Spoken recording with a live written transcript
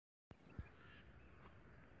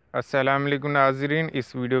अस्सलाम वालेकुम नाज़रीन,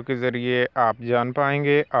 इस वीडियो के ज़रिए आप जान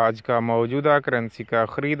पाएंगे आज का मौजूदा करेंसी का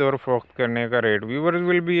ख़रीद और फ़रोख्त करने का rate. Viewers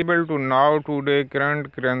will be able to now today current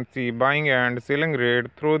currency buying and selling rate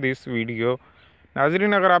through this video.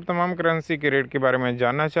 नाज़रीन, अगर आप तमाम करेंसी के रेट के बारे में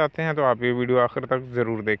जानना चाहते हैं तो आप ये वीडियो आखिर तक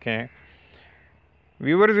ज़रूर देखें।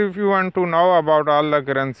 Viewers, if you want to know about all the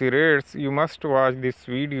currency rates you must watch this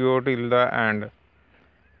video till the end.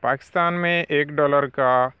 Pakistan में $1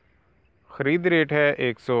 का ख़रीद रेट है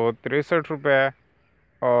 163 रुपये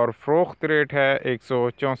और फ़रोख्त रेट है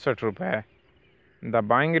 164 रुपये। The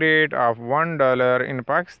buying rate of $1 in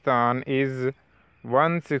Pakistan is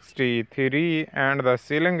 163 and the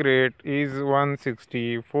selling rate is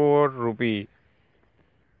 164 रुपी।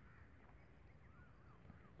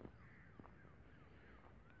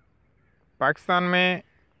 पाकिस्तान में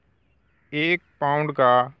 1 pound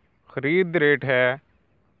का ख़रीद रेट है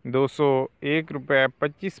 201 रुपये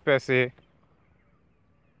 25 पैसे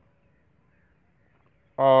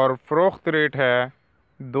और फ़रोख्त रेट है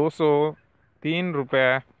 203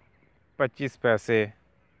 रुपये 25 पैसे।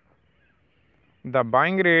 The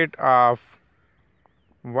buying rate of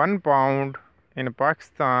 1 pound in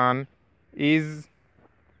Pakistan is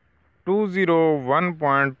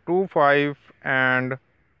 201.25 and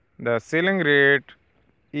the selling rate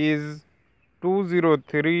is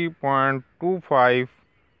 203.25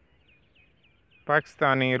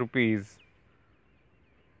 Pakistani rupees.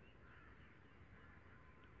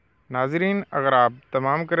 नाज़रीन, अगर आप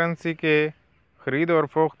तमाम करेंसी के ख़रीद और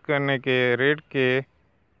फ़रोख्त करने के रेट के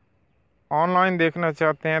ऑनलाइन देखना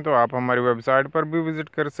चाहते हैं तो आप हमारी वेबसाइट पर भी विज़िट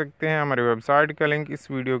कर सकते हैं। हमारी वेबसाइट का लिंक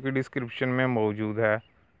इस वीडियो की डिस्क्रिप्शन में मौजूद है।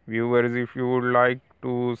 Viewers, if you would like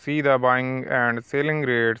to see the buying and selling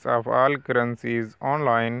rates of all currencies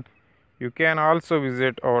online you can also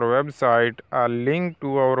visit our website. A link to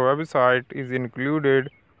our website is included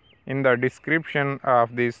in the description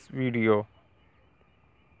of this video.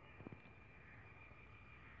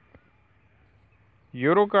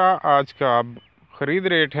 Euro का आज का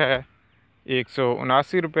ख़रीद rate है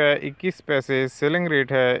 179 रुपये 21 पैसे। Selling rate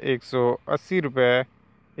है 180 रुपये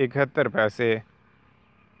 71 पैसे।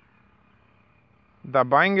 The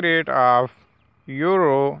buying rate of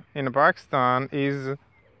euro in Pakistan is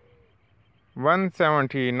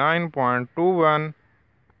 179.21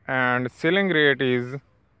 and selling rate is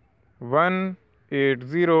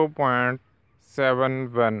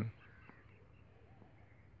 180.71।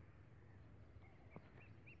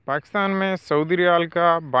 Pakistan में सऊदी रियाल का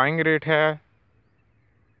बाइंग रेट है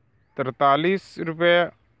 43 रुपये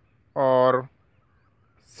और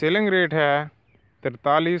सेलिंग रेट है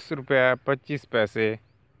 43 रुपये 25 पैसे।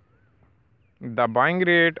 The buying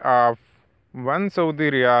rate of 1 Saudi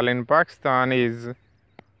Riyal in Pakistan is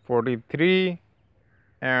 43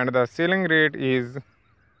 and the selling rate is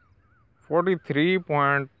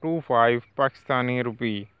 43.25 Pakistani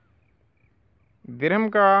रुपी। दिरहम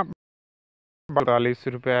का 42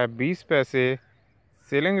 रुपये 20 पैसे।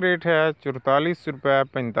 सेलिंग रेट है 44 रुपये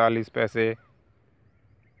 45 पैसे।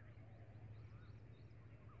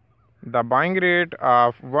 The buying rate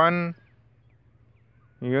of 1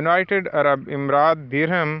 United Arab Imarat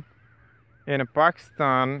dirham in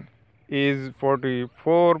Pakistan is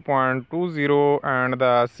 44.20 and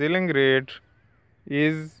the selling rate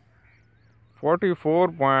is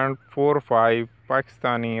 44.45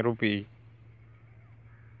 Pakistani रुपी।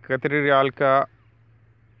 कतरी रियाल का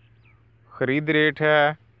ख़रीद rate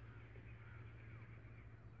है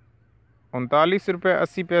 39 रुपये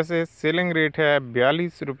 80 पैसे। सेलिंग रेट है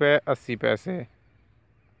 42 रुपये 80 पैसे।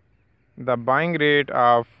 The buying rate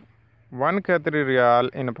of 1 Qatari Riyal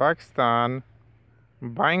in Pakistan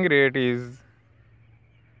buying rate is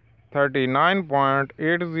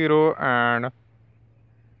 39.80 and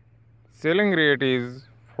selling rate is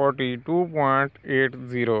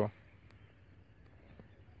 42.80।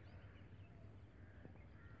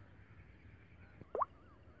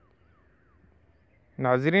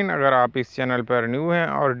 नाज़रीन, अगर आप इस चैनल पर न्यू हैं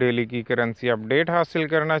और डेली की करेंसी अपडेट हासिल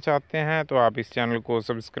करना चाहते हैं तो आप इस चैनल को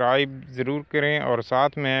सब्सक्राइब ज़रूर करें और साथ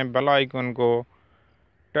में बेल आइकन को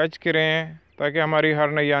टच करें ताकि हमारी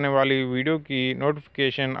हर नई आने वाली वीडियो की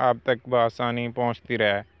नोटिफिकेशन आप तक बआसानी पहुंचती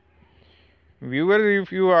रहे। Viewers,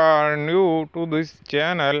 if you are new to this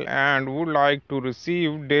channel and would like to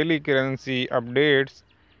receive daily currency updates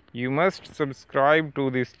you must subscribe to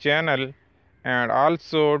this channel and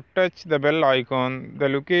also touch the bell icon. The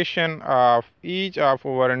location of each of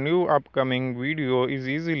our new upcoming video is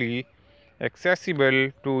easily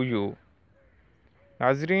accessible to you.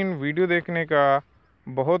 नाज़रीन, video देखने का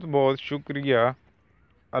बहुत बहुत शुक्रिया।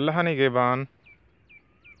 अल्लाह निगहबान।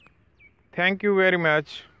 Thank you very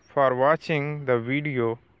much for watching the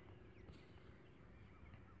video.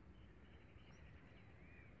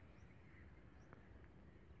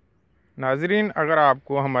 नाजरीन, अगर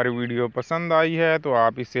आपको हमारी वीडियो पसंद आई है तो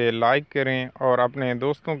आप इसे लाइक करें और अपने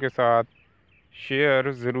दोस्तों के साथ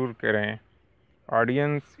शेयर ज़रूर करें।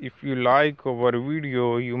 Audience, if you like our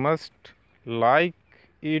video you must like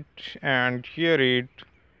it and share it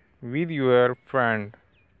with your friend.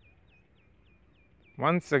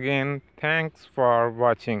 Once again, thanks for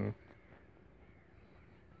watching.